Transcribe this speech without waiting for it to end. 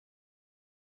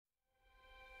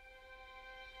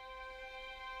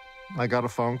I got a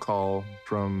phone call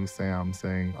from Sam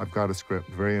saying, I've got a script,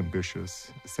 very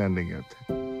ambitious, sending it.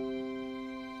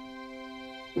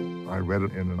 I read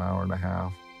it in an hour and a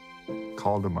half,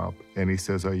 called him up, and he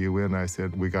says, are you in? I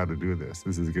said, we got to do this.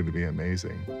 This is going to be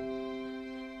amazing.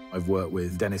 I've worked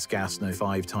with Dennis Gassner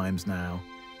 5 times now.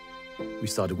 We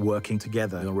started working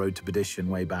together on Road to Perdition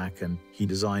way back, and he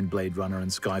designed Blade Runner and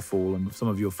Skyfall and some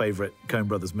of your favorite Coen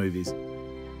Brothers movies.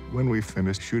 When we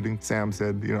finished shooting, Sam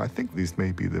said, I think these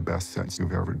may be the best sets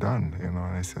you've ever done, and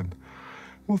I said,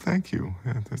 well, thank you.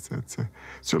 It's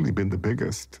certainly been the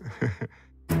biggest.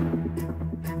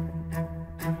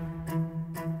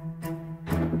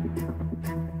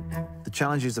 The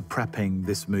challenges of prepping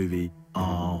this movie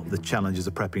are the challenges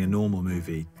of prepping a normal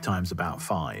movie times about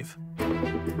 5.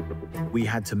 We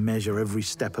had to measure every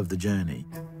step of the journey.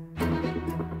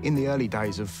 In the early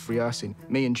days of rehearsing,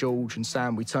 me and George and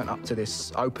Sam, we turned up to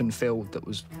this open field that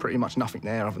was pretty much nothing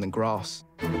there other than grass.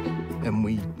 And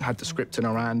we had the script in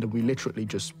our hand, and we literally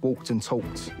just walked and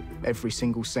talked every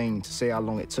single scene to see how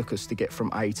long it took us to get from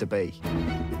A to B.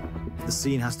 The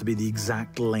scene has to be the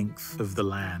exact length of the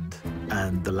land,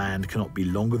 and the land cannot be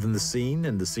longer than the scene,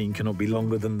 and the scene cannot be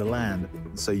longer than the land.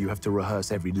 So you have to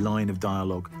rehearse every line of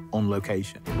dialogue on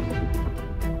location.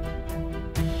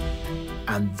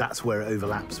 And that's where it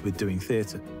overlaps with doing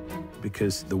theatre,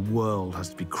 because the world has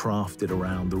to be crafted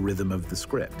around the rhythm of the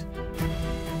script.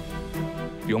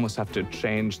 You almost have to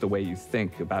change the way you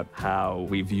think about how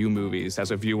we view movies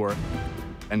as a viewer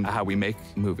and how we make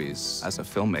movies as a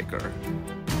filmmaker.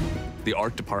 The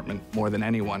art department, more than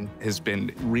anyone, has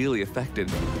been really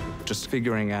affected just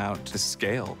figuring out the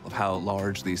scale of how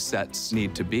large these sets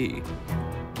need to be.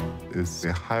 It's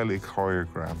a highly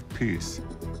choreographed piece,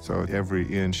 so every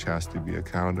inch has to be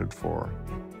accounted for.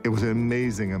 It was an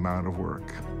amazing amount of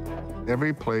work.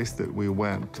 Every place that we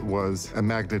went was a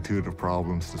magnitude of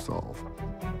problems to solve.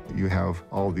 You have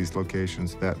all these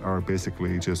locations that are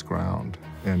basically just ground,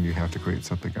 and you have to create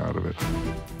something out of it.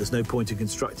 There's no point in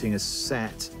constructing a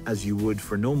set as you would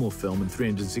for a normal film in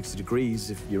 360 degrees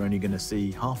if you're only going to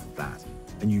see half of that.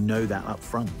 And you know that up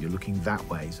front, you're looking that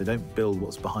way, so don't build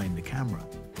what's behind the camera.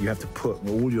 You have to put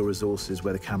all your resources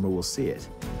where the camera will see it.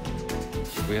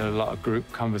 We had a lot of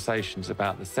group conversations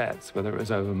about the sets, whether it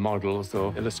was over models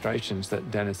or illustrations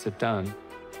that Dennis had done.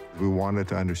 We wanted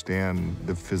to understand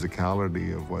the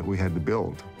physicality of what we had to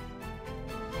build.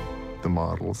 The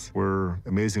models were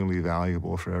amazingly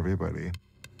valuable for everybody.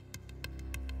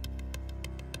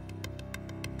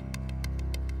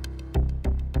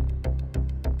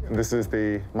 This is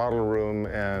the model room,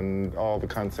 and all the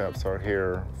concepts are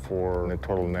here for the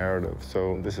total narrative.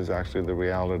 So this is actually the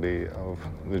reality of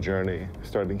the journey,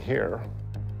 starting here.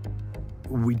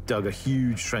 We dug a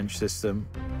huge trench system.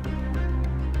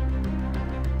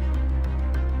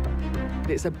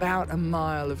 It's about a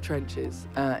mile of trenches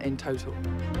in total.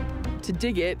 To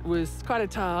dig it was quite a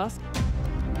task.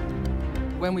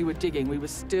 When we were digging, we were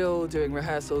still doing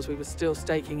rehearsals. We were still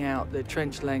staking out the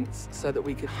trench lengths so that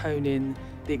we could hone in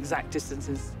the exact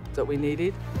distances that we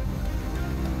needed.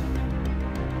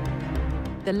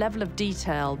 The level of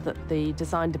detail that the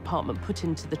design department put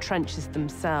into the trenches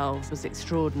themselves was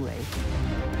extraordinary.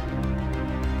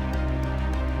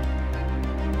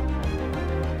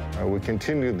 We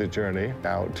continued the journey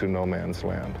out to no man's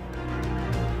land.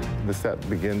 The set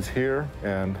begins here,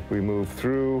 and we move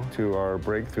through to our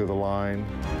break through the line.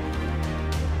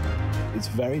 It's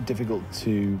very difficult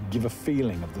to give a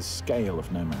feeling of the scale of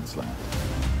no man's land.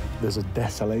 There's a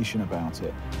desolation about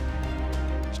it.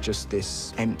 It's just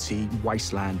this empty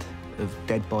wasteland of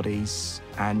dead bodies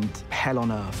and hell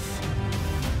on earth.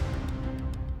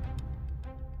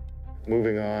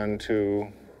 Moving on to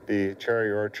the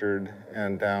cherry orchard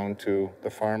and down to the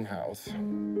farmhouse.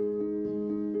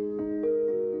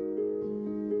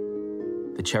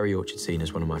 The cherry orchard scene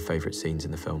is one of my favorite scenes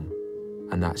in the film,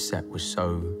 and that set was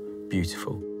so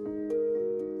beautiful.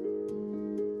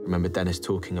 I remember Dennis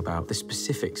talking about the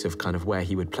specifics of kind of where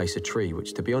he would place a tree,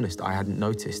 which, to be honest, I hadn't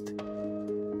noticed.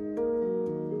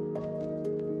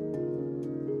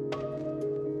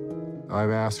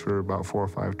 I've asked for about 4 or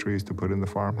 5 trees to put in the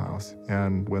farmhouse.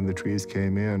 And when the trees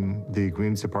came in, the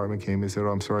greens department came and said,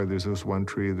 oh, I'm sorry, there's this one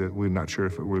tree that we're not sure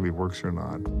if it really works or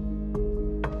not.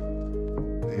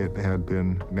 It had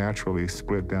been naturally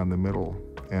split down the middle.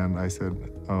 And I said,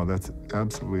 oh, that's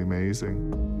absolutely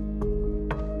amazing.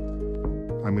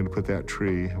 I'm going to put that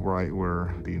tree right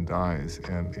where Dean dies.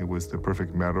 And it was the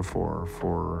perfect metaphor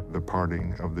for the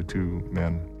parting of the 2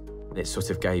 men. It sort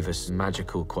of gave us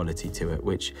magical quality to it,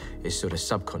 which is sort of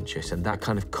subconscious. And that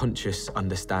kind of conscious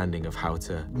understanding of how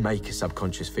to make a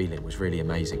subconscious feeling was really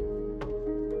amazing.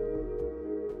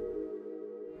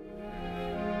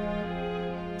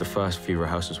 The first few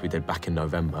rehearsals we did back in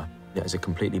November, it was a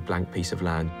completely blank piece of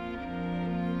land.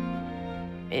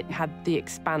 It had the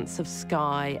expanse of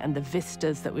sky and the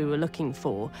vistas that we were looking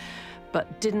for,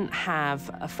 but didn't have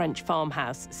a French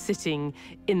farmhouse sitting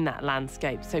in that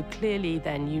landscape. So clearly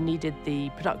then you needed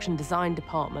the production design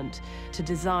department to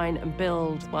design and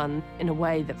build one in a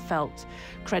way that felt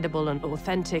credible and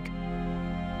authentic.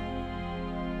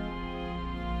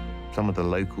 Some of the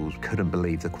locals couldn't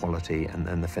believe the quality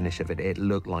and the finish of it. It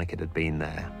looked like it had been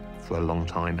there for a long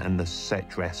time, and the set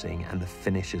dressing and the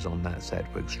finishes on that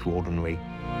set were extraordinary.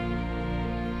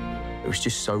 It was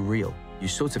just so real. You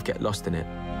sort of get lost in it.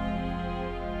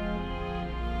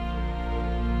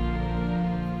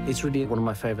 It's really one of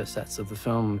my favourite sets of the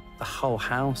film. The whole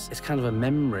house, it's kind of a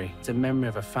memory. It's a memory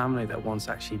of a family that once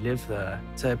actually lived there.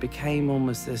 So it became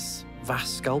almost this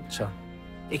vast sculpture.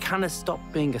 It kind of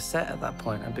stopped being a set at that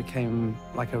point and became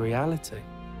like a reality.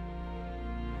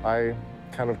 I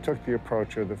kind of took the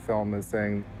approach of the film as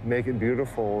saying, make it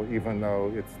beautiful even though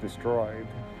it's destroyed,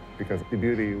 because the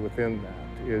beauty within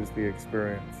that is the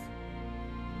experience.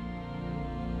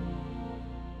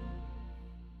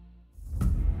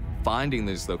 Finding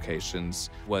these locations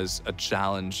was a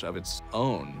challenge of its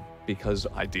own, because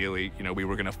ideally, we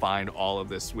were going to find all of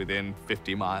this within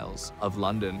 50 miles of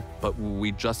London, but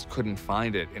we just couldn't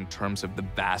find it in terms of the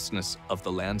vastness of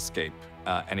the landscape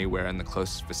anywhere in the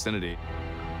close vicinity.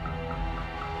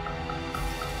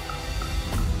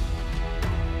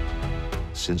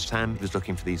 Since Sam was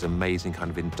looking for these amazing kind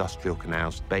of industrial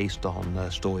canals based on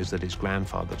stories that his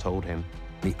grandfather told him,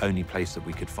 the only place that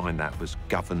we could find that was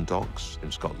Govan Docks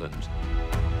in Scotland.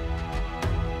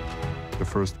 The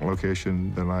first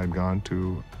location that I'd gone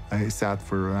to, I sat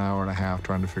for an hour and a half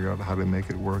trying to figure out how to make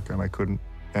it work, and I couldn't.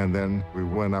 And then we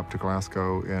went up to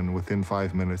Glasgow, and within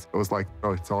 5 minutes, it was like,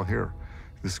 oh, it's all here.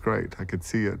 This is great. I could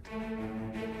see it.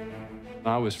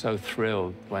 I was so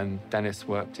thrilled when Dennis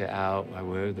worked it out,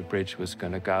 where the bridge was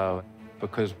going to go,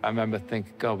 because I remember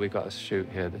thinking, God, we've got to shoot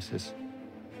here. This is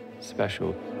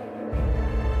special.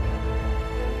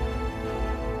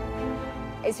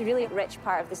 It's a really rich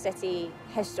part of the city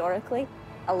historically.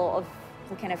 A lot of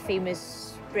the kind of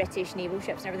famous British naval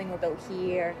ships and everything were built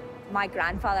here. My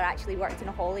grandfather actually worked in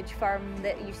a haulage firm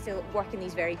that used to work in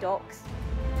these very docks.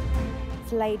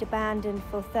 It's laid abandoned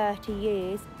for 30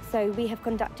 years, so we have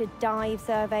conducted dive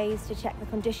surveys to check the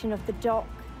condition of the dock,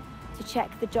 to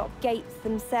check the dock gates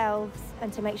themselves,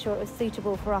 and to make sure it was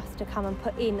suitable for us to come and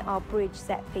put in our bridge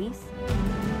set piece.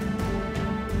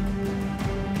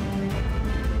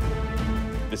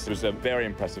 This was a very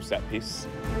impressive set piece.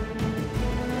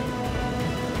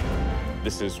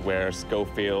 This is where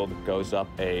Schofield goes up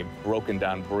a broken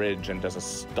down bridge and does a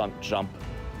stunt jump,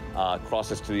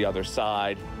 crosses to the other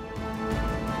side.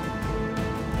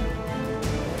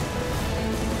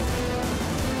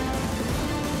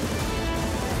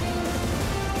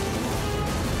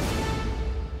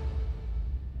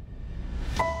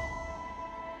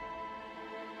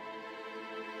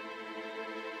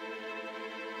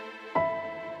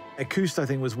 Acoust, I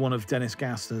think, was one of Dennis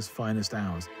Gassner's finest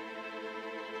hours.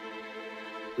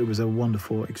 It was a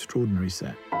wonderful, extraordinary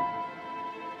set.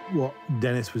 What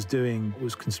Dennis was doing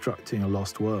was constructing a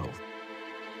lost world.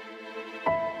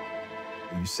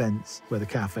 You sense where the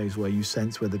cafes were, you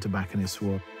sense where the tobacconists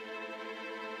were,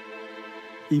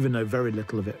 even though very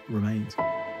little of it remains.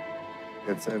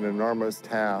 It's an enormous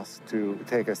task to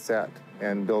take a set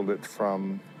and build it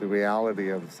from the reality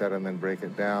of the set and then break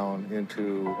it down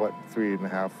into what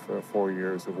 3.5 or 4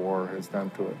 years of war has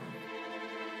done to it.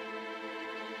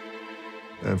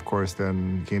 And of course,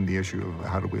 then came the issue of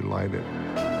how do we light it.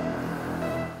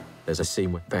 There's a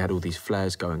scene where they had all these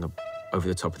flares going up over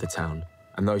the top of the town,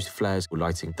 and those flares were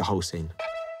lighting the whole scene.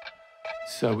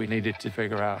 So we needed to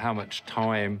figure out how much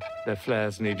time the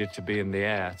flares needed to be in the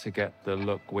air to get the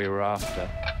look we were after.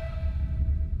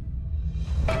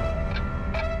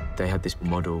 They had this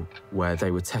model where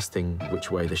they were testing which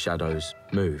way the shadows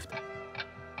moved.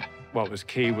 What was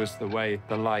key was the way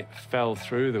the light fell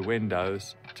through the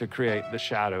windows to create the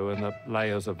shadow and the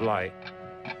layers of light.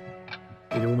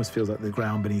 It almost feels like the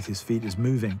ground beneath his feet is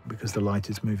moving because the light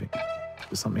is moving.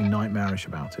 There's something nightmarish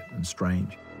about it and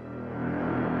strange.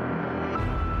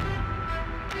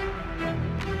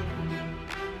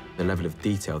 The level of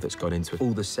detail that's gone into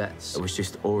all the sets, it was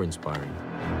just awe-inspiring.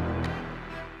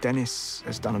 Dennis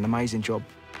has done an amazing job.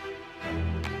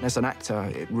 As an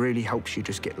actor, it really helps you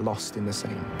just get lost in the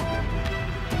scene.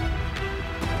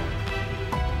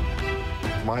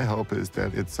 My hope is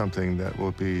that it's something that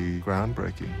will be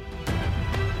groundbreaking.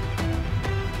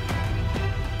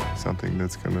 Something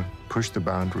that's going to push the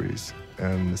boundaries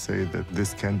and say that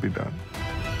this can be done.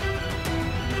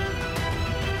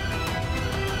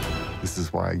 This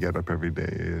is why I get up every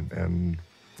day, and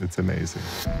it's amazing.